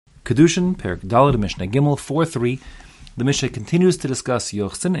Kiddushin, Perek Daled, Mishnah Gimel 4.3. The Mishnah continues to discuss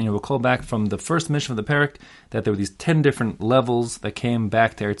Yochsin, and you'll recall back from the first Mishnah of the Perek that there were these 10 different levels that came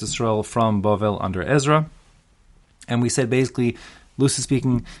back to Eretz Yisrael from Bavel under Ezra. And we said basically, loosely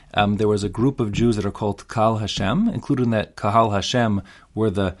speaking, there was a group of Jews that are called Kahal Hashem. Included in that Kahal Hashem were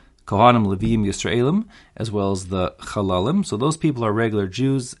the Kohanim, Levim, Yisraelim, as well as the Chalalim. So those people are regular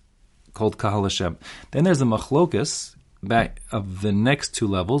Jews called Kahal Hashem. Then there's the Machlokas back of the next two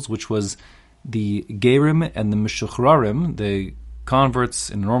levels, which was the Gerim and the Meshuchrarim, the converts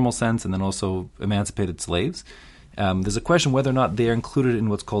in a normal sense, and then also emancipated slaves. There's a question whether or not they are included in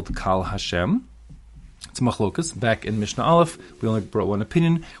what's called Kahal Hashem. It's Machlokas. Back in Mishnah Aleph, we only brought one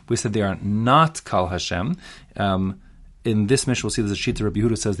opinion. We said they are not Kahal Hashem. In this Mishnah, we'll see there's a sheet that Rabbi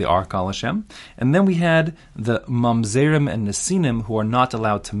Yehuda says they are Kahal Hashem. And then we had the Mamzerim and Nesinim who are not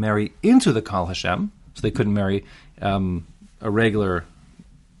allowed to marry into the Kahal Hashem. So they couldn't marry a regular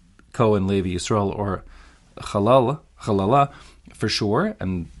Kohen, Levi, Yisrael, or Chalala for sure,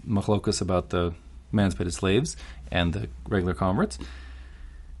 and Machlokas about the emancipated slaves and the regular converts.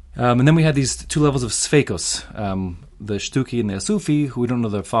 And then we had these two levels of Sfeikos, the Shtuki and the Asufi, who we don't know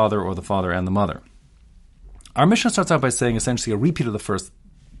the father or the father and the mother. Our Mishnah starts out by saying essentially a repeat of the first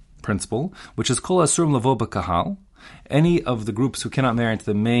principle, which is Kol Asurim Lavo B'Kahal. Any of the groups who cannot marry into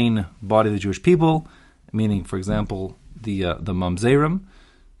the main body of the Jewish people, meaning, for example, the Mamzerim,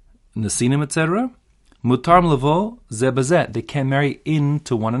 Nesinim, etc., Mutar Lavo Zebazet, they can marry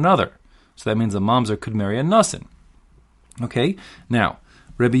into one another. So that means a Mamzer could marry a Nasin. Okay? Now,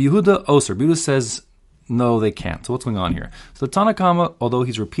 Rabbi Yehuda Oser, Rabbi Yehuda says, no, they can't. So what's going on here? So the Tanna Kama, although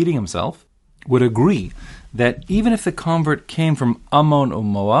he's repeating himself, would agree that even if the convert came from Ammon or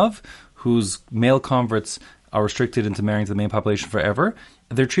Moav, whose male converts are restricted into marrying to the main population forever,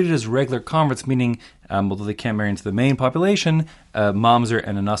 they're treated as regular converts, meaning although they can't marry into the main population, Mamzer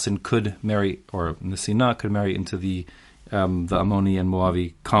and a Nasin could marry, or Nesina could marry into the Ammoni and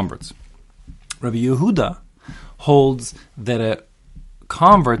Moavi converts. Rabbi Yehuda holds that a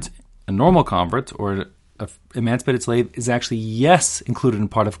convert, a normal convert, or an emancipated slave, is actually, yes, included in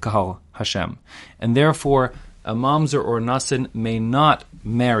part of Kahal Hashem. And therefore, a Mamzer or a Nasin may not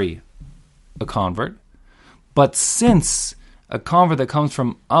marry a convert. But since a convert that comes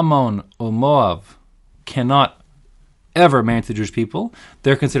from Ammon or Moav cannot ever marry to the Jewish people,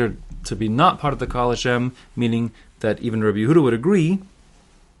 they're considered to be not part of the Kahal Hashem, meaning that even Rabbi Yehuda would agree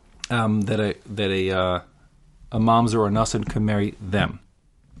that a Mamzer or a Nasin can marry them.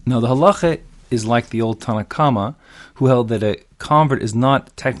 Now, the halacha is like the old Tanna Kama, who held that a convert is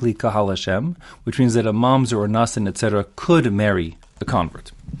not technically Kahal Hashem, which means that a Mamzer or Nasin, etc., could marry a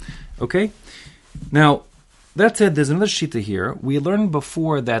convert. Okay? Now, that said, there's another shita here. We learned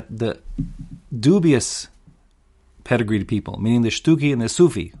before that the dubious pedigreed people, meaning the Shtuki and the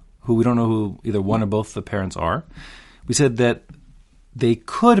Sufi, who we don't know who either one or both the parents are, we said that they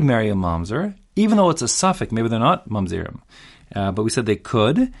could marry a Mamzer, even though it's a suffix, maybe they're not Mamzerim. But we said they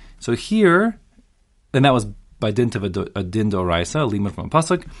could. So here, and that was by dint of a din d'oraisa, a limud from a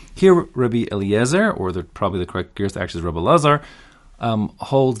pasuk. Here, Rabbi Eliezer, or probably the correct gears actually is Rabbi Lazar,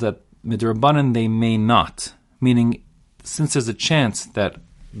 holds that midrabanan they may not. Meaning, since there's a chance that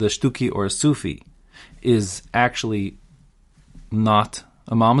the Shtuki or a Sufi is actually not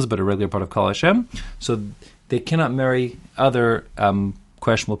a Mamzer, but a regular part of Kahal Hashem, so they cannot marry other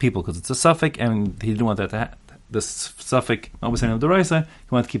questionable people because it's a suffix, and he didn't want that to happen. This suffix, notwithstanding of the Raisa, he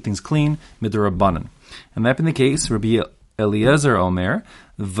wanted to keep things clean, midrabanan. And that being the case, Rabbi Eliezer Omer,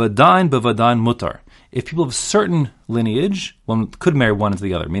 vadain bevadain mutar. If people of certain lineage, one could marry one into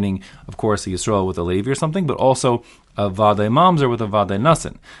the other, meaning, of course, a Yisrael with a Levi or something, but also a Vadai Mamzer with a Vadai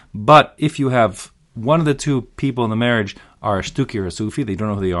Nasin. But if you have one of the two people in the marriage are a Shtuki or a Sufi, they don't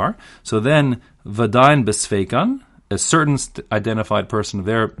know who they are, so then Vadain Besveikan, a certain identified person of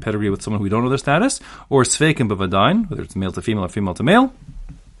their pedigree with someone who we don't know their status, or Sveikan Bevadain, whether it's male to female or female to male,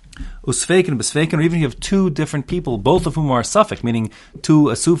 Usveikan Besveikan, or even if you have two different people, both of whom are suffix, meaning two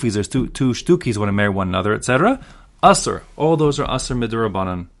Asufis or two Shtukis want to marry one another, etc., Asur. All those are Asur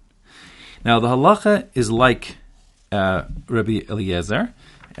Midrabanan. Now, the halacha is like Rabbi Eliezer,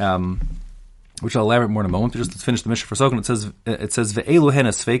 which I'll elaborate more in a moment, but just let's finish the Mishnah for a second. It says Ve'elu hen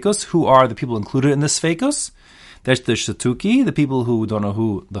Sfeikos, who are the people included in the Sfeikos? There's the Shtuki, the people who don't know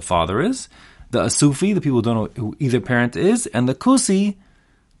who the father is, the Asufi, the people who don't know who either parent is, and the Kusi,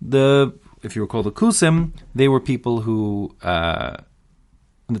 if you recall the Kusim, they were people who,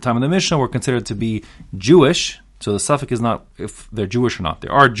 in the time of the Mishnah, were considered to be Jewish. So the suffix is not if they're Jewish or not. They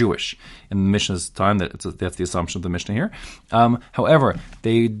are Jewish in the Mishnah's time. That's the assumption of the Mishnah here. However,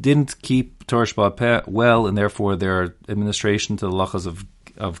 they didn't keep Torah Sheba'al Peh well, and therefore their administration to the lachas of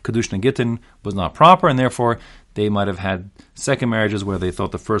of Kiddushin and Gittin was not proper, and therefore they might have had second marriages where they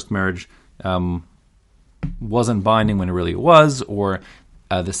thought the first marriage wasn't binding when it really was, or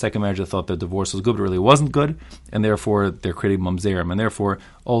the second marriage they thought the divorce was good but it really wasn't good, and therefore they're creating mamzerim, and therefore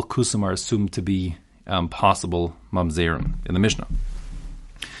all kusim are assumed to be possible mamzerim in the Mishnah.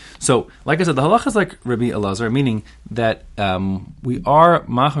 So, like I said, the halacha is like Rabbi Elazar, meaning that we are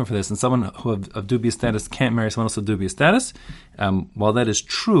machmir for this, and someone who of dubious status can't marry someone else of dubious status. While that is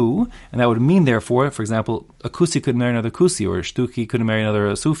true, and that would mean, therefore, for example, a kusi could marry another kusi, or a shtuki could marry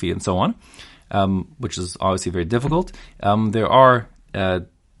another sufi, and so on, which is obviously very difficult. There are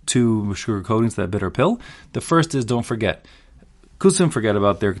two sugar coatings to that bitter pill. The first is, don't forget, kusim forget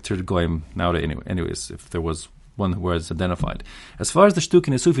about their considered goyim nowadays. Anyways, if there was one who was identified. As far as the shtuki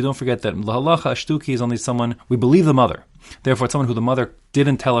and the sufi, don't forget that lahalacha, a shtuki is only someone, we believe the mother. Therefore, it's someone who the mother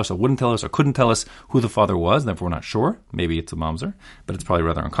didn't tell us, or wouldn't tell us, or couldn't tell us who the father was, and therefore we're not sure. Maybe it's a mamzer, but it's probably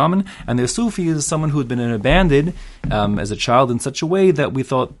rather uncommon. And the sufi is someone who had been abandoned as a child in such a way that we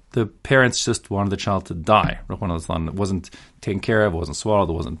thought the parents just wanted the child to die. It wasn't taken care of, it wasn't swaddled,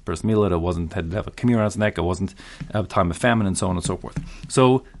 it wasn't bris milah, it had to have a kimir around its neck, it wasn't a time of famine, and so on and so forth.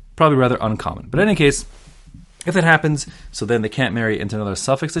 So, probably rather uncommon. But in any case, if that happens, so then they can't marry into another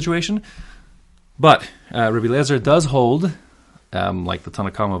suffix situation. But Rabbi Eliezer does hold, like the Tanna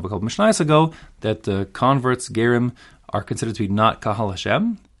Kama of a couple Mishnayos ago, that the converts, Gerim, are considered to be not Kahal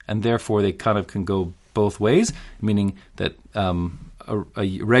Hashem, and therefore they kind of can go both ways, meaning that a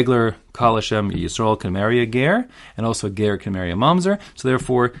regular Kahal Hashem Yisrael can marry a Ger, and also a Ger can marry a Mamzer. So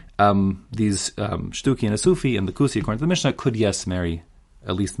therefore, these Shtuki and a Sufi and the Kusi, according to the Mishnah, could, yes,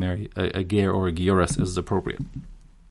 at least marry a ger or a gioras as is appropriate.